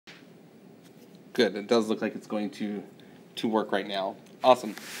Good. It does look like it's going to work right now.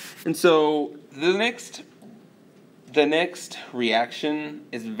 Awesome. And so the next reaction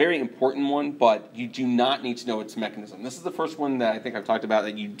is a very important one, but you do not need to know its mechanism. This is the first one that I think I've talked about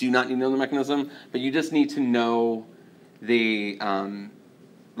that you do not need to know the mechanism, but you just need to know the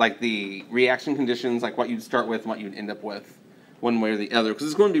like the reaction conditions, like what you'd start with and what you'd end up with, one way or the other, because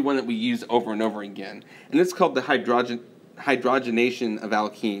it's going to be one that we use over and over again. And it's called the hydrogenation of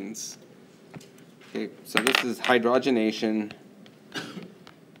alkenes. Okay, so this is hydrogenation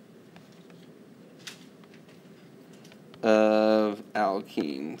of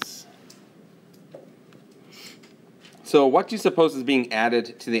alkenes. So what do you suppose is being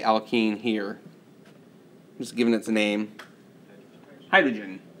added to the alkene here? Just giving its a name.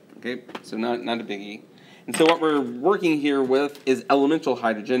 Hydrogen. Okay, so not a biggie. And so what we're working here with is elemental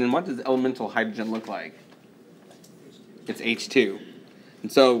hydrogen. And what does elemental hydrogen look like? It's H2.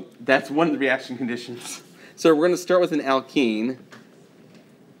 And so that's one of the reaction conditions. So we're going to start with an alkene.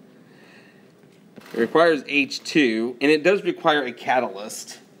 It requires H2, and it does require a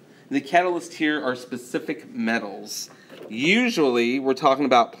catalyst. The catalysts here are specific metals. Usually, we're talking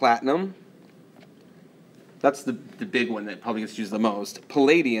about platinum. That's the big one that probably gets used the most.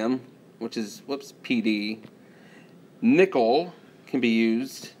 Palladium, which is, PD. Nickel can be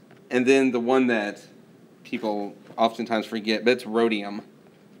used. And then the one that people oftentimes forget, but it's rhodium,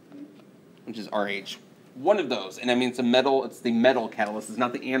 which is RH. One of those, and I mean it's a metal. It's the metal catalyst. It's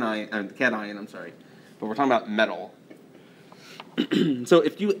not the cation. I'm sorry, but we're talking about metal. So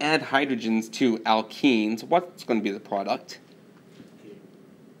if you add hydrogens to alkenes, what's going to be the product?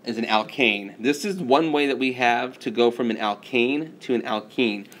 Is an alkane. This is one way that we have to go from an alkane to an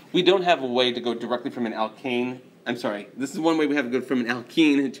alkene. We don't have a way to go directly from an alkane. I'm sorry. This is one way we have to go from an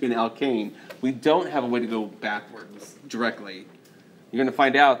alkene to an alkane. We don't have a way to go backwards directly. You're going to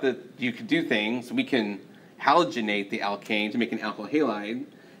find out that you could do things. We can halogenate the alkane to make an alkyl halide,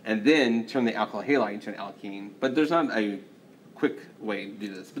 and then turn the alkyl halide into an alkene. But there's not a quick way to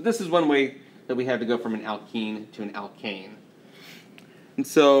do this. But this is one way that we have to go from an alkene to an alkane. And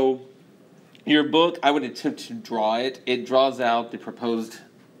so, your book, I would attempt to draw it. It draws out the proposed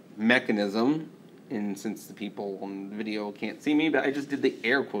mechanism, and since the people on the video can't see me, but I just did the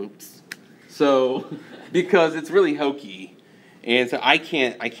air quotes. So, because it's really hokey. And so I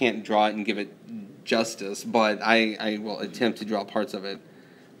can't draw it and give it justice, but I will attempt to draw parts of it.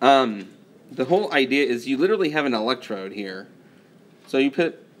 The whole idea is you literally have an electrode here. So you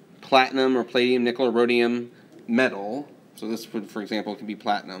put platinum or palladium, nickel, or rhodium metal. So this would, for example, could be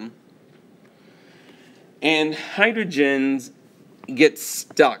platinum. And hydrogens get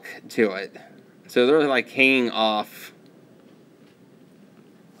stuck to it. So they're like hanging off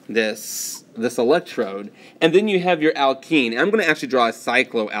this electrode, and then you have your alkene. I'm going to actually draw a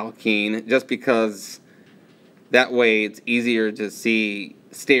cycloalkene just because that way it's easier to see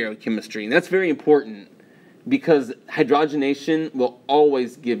stereochemistry, and that's very important because hydrogenation will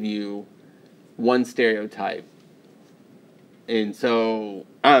always give you one stereotype. And so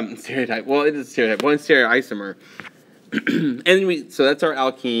stereotype, well, it is a stereotype, one stereoisomer. And so that's our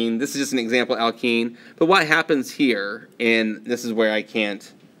alkene. This is just an example alkene. But what happens here, and this is where I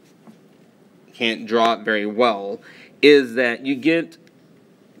can't draw it very well, is that you get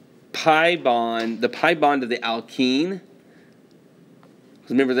pi bond, the pi bond of the alkene.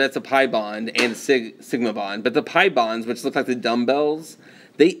 Remember, that's a pi bond and a sigma bond. But the pi bonds, which look like the dumbbells,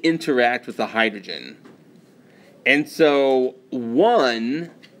 they interact with the hydrogen. And so one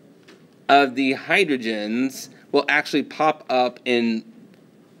of the hydrogens will actually pop up and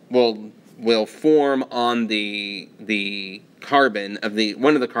will form on the carbon of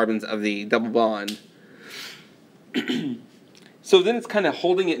one of the carbons of the double bond. So then it's kind of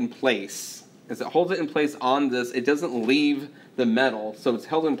holding it in place. As it holds it in place on this, it doesn't leave the metal, so it's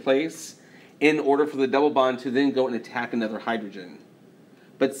held in place in order for the double bond to then go and attack another hydrogen.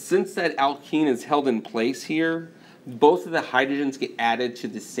 But since that alkene is held in place here, both of the hydrogens get added to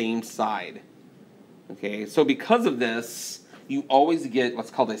the same side. Okay, so because of this, you always get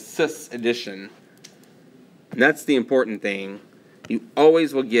what's called a cis addition. And that's the important thing. You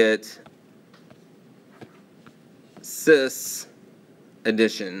always will get cis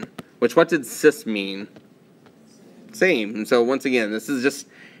addition. Which, what did cis mean? Same. And so once again, this is just,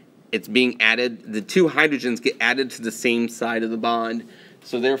 it's being added, the two hydrogens get added to the same side of the bond.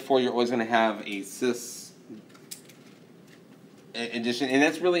 So therefore, you're always going to have a cis addition. And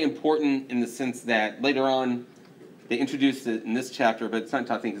that's really important in the sense that later on, they introduced it in this chapter, but it's not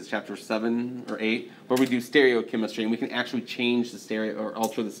until I think it's chapter 7 or 8, where we do stereochemistry, and we can actually change the stereo or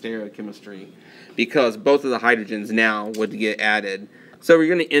alter the stereochemistry because both of the hydrogens now would get added. So we're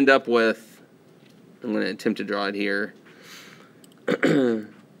going to end up with I'm going to attempt to draw it here.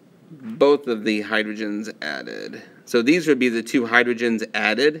 Both of the hydrogens added. So these would be the two hydrogens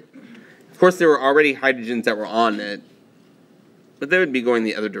added. Of course, there were already hydrogens that were on it, but they would be going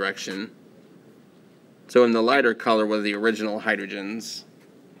the other direction. So in the lighter color were the original hydrogens.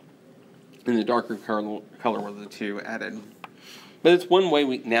 In the darker color were the two added. But it's one way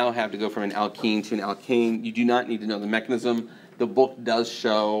we now have to go from an alkene to an alkane. You do not need to know the mechanism. The book does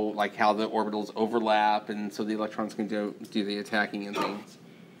show like how the orbitals overlap, and so the electrons can do the attacking and things.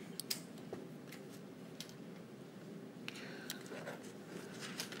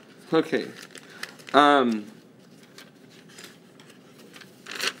 Okay. All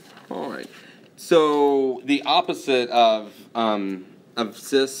right. So the opposite of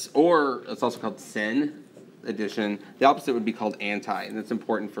cis, or it's also called syn addition, the opposite would be called anti, and that's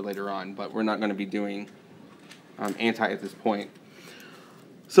important for later on, but we're not going to be doing anti at this point.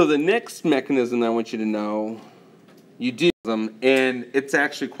 So the next mechanism that I want you to know, you do them, and it's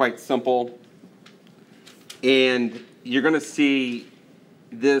actually quite simple, and you're going to see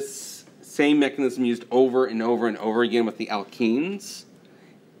this same mechanism used over and over and over again with the alkenes.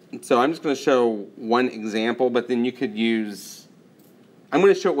 So I'm just going to show one example, but then you could use, I'm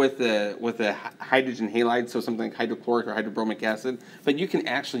going to show it with a hydrogen halide, so something like hydrochloric or hydrobromic acid, but you can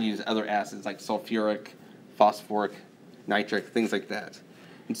actually use other acids like sulfuric, phosphoric, nitric, things like that.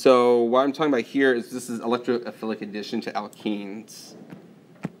 And so what I'm talking about here is this is electrophilic addition to alkenes.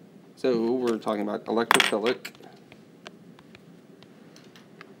 So we're talking about electrophilic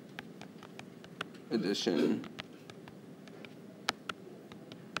addition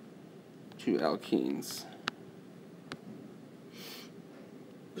to alkenes.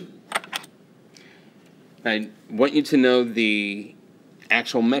 I want you to know the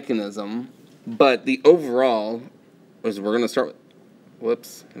actual mechanism, but the overall is we're going to start with,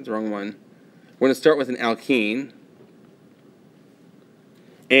 whoops, that's the wrong one. We're going to start with an alkene.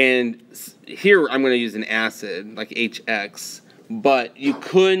 And here I'm going to use an acid, like HX. But you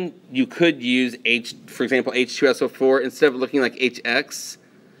could use for example, H2SO4 instead of looking like HX.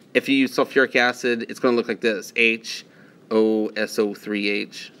 If you use sulfuric acid, it's going to look like this,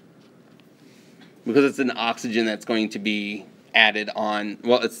 HOSO3H, because it's an oxygen that's going to be added on.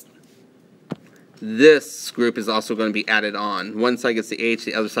 Well, this group is also going to be added on. One side gets the H,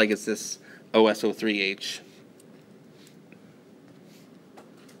 the other side gets this OSO3H.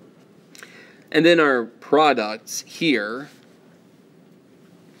 And then our products here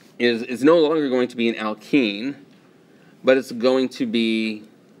is no longer going to be an alkene, but it's going to be,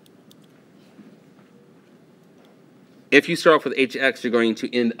 if you start off with HX, you're going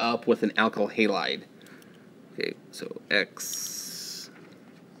to end up with an alkyl halide. Okay, so X,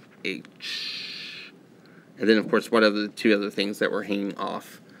 H, and then of course what are the two other things that we're hanging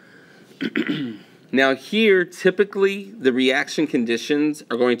off? Now here, typically the reaction conditions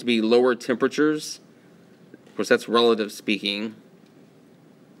are going to be lower temperatures. Of course, that's relative speaking.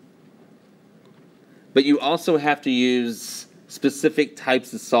 But you also have to use specific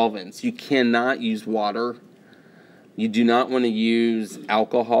types of solvents. You cannot use water. You do not want to use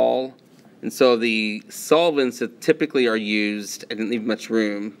alcohol. And so the solvents that typically are used, I didn't leave much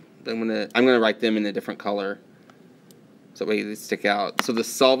room. I'm gonna write them in a different color, so that way they stick out. So the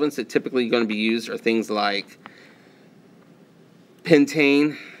solvents that typically are going to be used are things like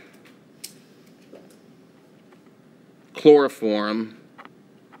pentane, chloroform,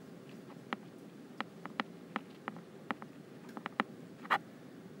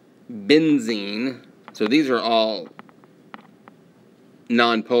 benzene. So these are all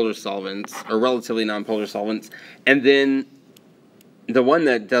nonpolar solvents, or relatively nonpolar solvents. And then the one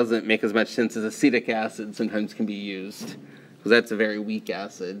that doesn't make as much sense is acetic acid sometimes can be used, because that's a very weak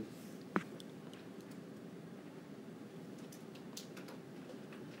acid.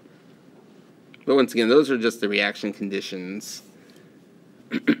 But once again, those are just the reaction conditions.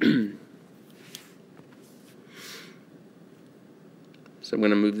 So I'm going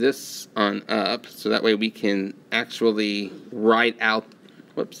to move this on up, so that way we can actually write out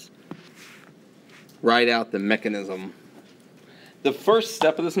the mechanism. The first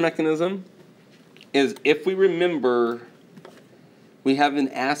step of this mechanism is, if we remember, we have an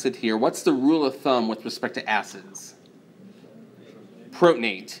acid here. What's the rule of thumb with respect to acids?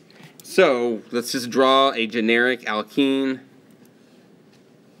 Protonate. So let's just draw a generic alkene.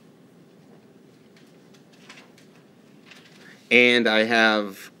 And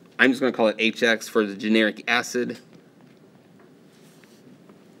I'm just going to call it HX for the generic acid.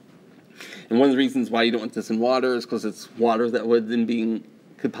 And one of the reasons why you don't want this in water is because it's water that would then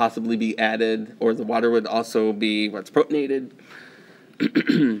could possibly be added, or the water would also be what's protonated.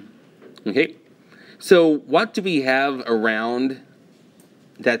 Okay, So what do we have around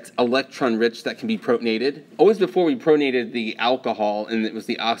that's electron-rich that can be protonated? Always before we protonated the alcohol, and it was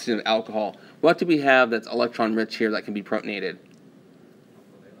the oxygen of alcohol, what do we have that's electron-rich here that can be protonated?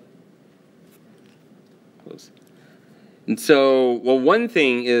 Close. And so, well, one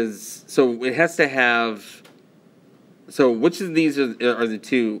thing is, so it has to have, so which of these are the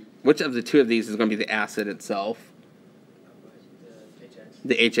two, which of the two of these is going to be the acid itself?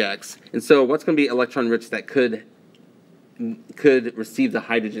 The HX. And so what's going to be electron-rich that could receive the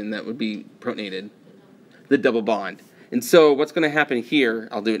hydrogen that would be protonated? The double bond. And so what's going to happen here,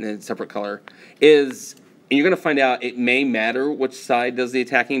 I'll do it in a separate color, is, and you're going to find out it may matter which side does the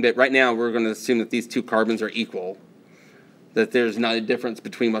attacking, but right now we're going to assume that these two carbons are equal, that there's not a difference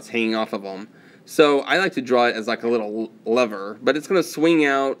between what's hanging off of them. So I like to draw it as like a little lever, but it's going to swing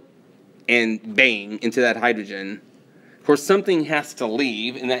out and bang into that hydrogen. Of course, something has to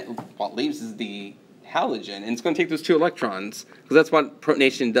leave, and that what leaves is the halogen, and it's going to take those two electrons, because that's what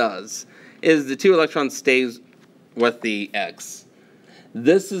protonation does, is the two electrons stays with the X.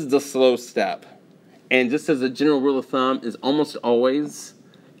 This is the slow step, and just as a general rule of thumb, is almost always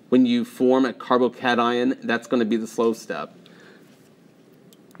when you form a carbocation, that's going to be the slow step.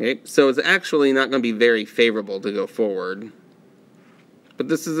 Okay, so it's actually not going to be very favorable to go forward, but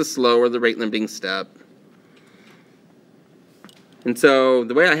this is the slow or the rate limiting step. And so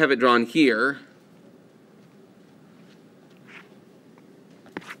the way I have it drawn here,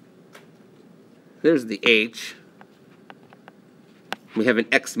 there's the H. We have an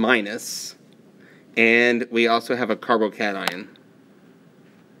X minus, and we also have a carbocation.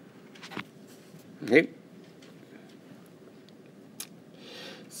 Okay.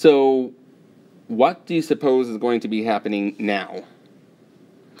 So what do you suppose is going to be happening now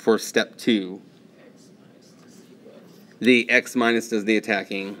for step 2? The X minus does the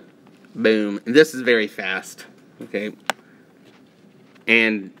attacking. Boom. And this is very fast. Okay.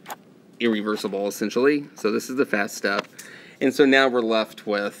 And irreversible, essentially. So this is the fast step. And so now we're left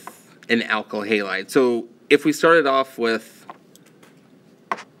with an alkyl halide. So if we started off with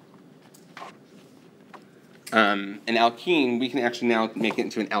an alkene, we can actually now make it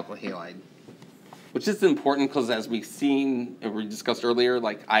into an alkyl halide. Which is important because, as we've seen and we discussed earlier,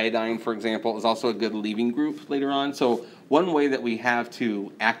 like iodine, for example, is also a good leaving group later on. So one way that we have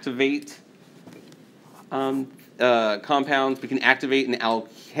to activate compounds, we can activate an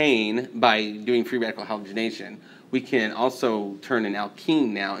alkane by doing free radical halogenation. We can also turn an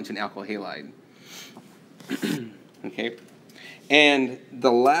alkene now into an alkyl halide. Okay. And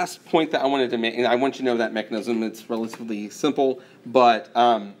the last point that I wanted to make, and I want you to know that mechanism, it's relatively simple, but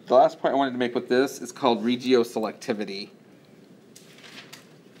the last point I wanted to make with this is called regioselectivity.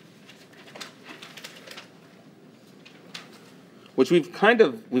 Which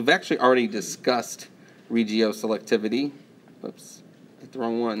we've actually already discussed regioselectivity. Whoops, hit the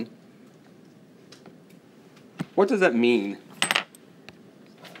wrong one. What does that mean?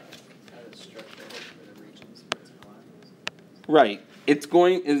 Right.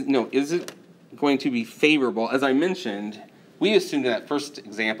 Is it going to be favorable? As I mentioned, we assumed in that first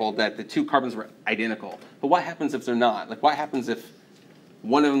example that the two carbons were identical. But what happens if they're not? Like, what happens if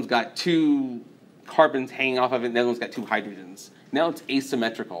one of them's got two carbons hanging off of it and the other one's got two hydrogens? Now it's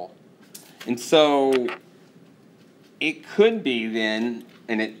asymmetrical. And so it could be then,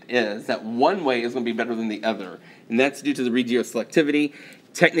 and it is, that one way is going to be better than the other. And that's due to the regioselectivity.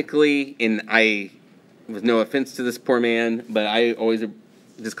 Technically, with no offense to this poor man, but I always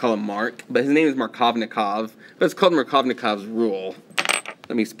just call him Mark. But his name is Markovnikov, but it's called Markovnikov's rule.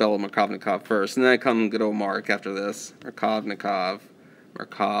 Let me spell Markovnikov first, and then I call him good old Mark after this. Markovnikov's.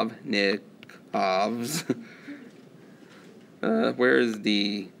 Where is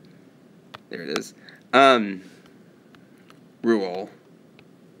the... There it is. Rule.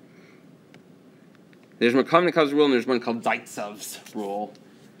 There's Markovnikov's rule, and there's one called Zaitsev's rule.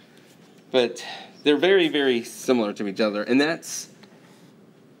 But they're very, very similar to each other, and that's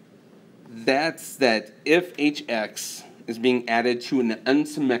that if HX is being added to an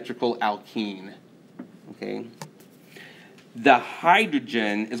unsymmetrical alkene, okay, the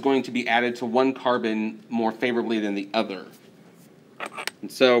hydrogen is going to be added to one carbon more favorably than the other.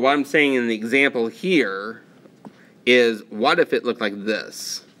 And so what I'm saying in the example here is, what if it looked like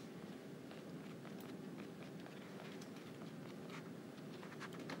this?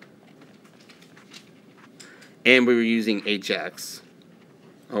 And we were using HX.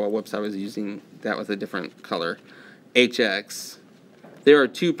 Oh, whoops, I was using that with a different color. HX. There are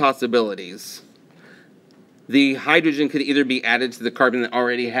two possibilities. The hydrogen could either be added to the carbon that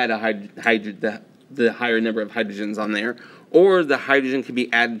already had the higher number of hydrogens on there, or the hydrogen can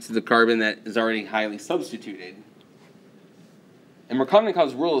be added to the carbon that is already highly substituted. And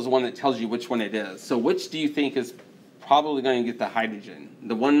Markovnikov's rule is the one that tells you which one it is. So which do you think is probably going to get the hydrogen?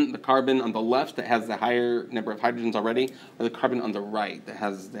 The carbon on the left that has the higher number of hydrogens already, or the carbon on the right that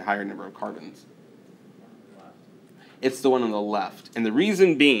has the higher number of carbons? It's the one on the left. And the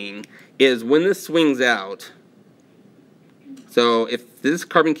reason being is when this swings out, so if this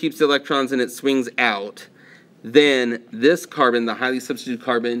carbon keeps the electrons and it swings out, then this carbon, the highly substituted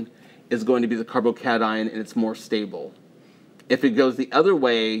carbon, is going to be the carbocation and it's more stable. If it goes the other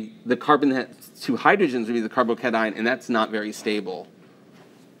way, the carbon that has two hydrogens would be the carbocation, and that's not very stable.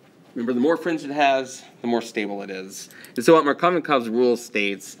 Remember, the more fringe it has, the more stable it is. And so what Markovnikov's rule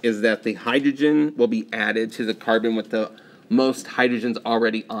states is that the hydrogen will be added to the carbon with the most hydrogens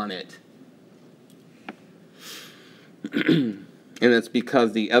already on it. And that's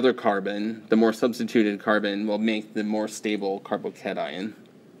because the other carbon, the more substituted carbon, will make the more stable carbocation.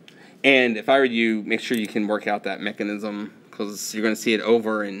 And if I were you, make sure you can work out that mechanism, because you're going to see it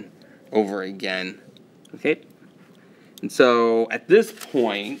over and over again. Okay? And so at this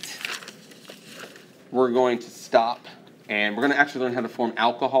point, we're going to stop, and we're going to actually learn how to form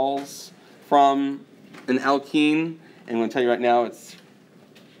alcohols from an alkene. And I'm going to tell you right now, it's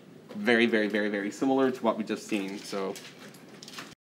very, very, very, very similar to what we just seen. So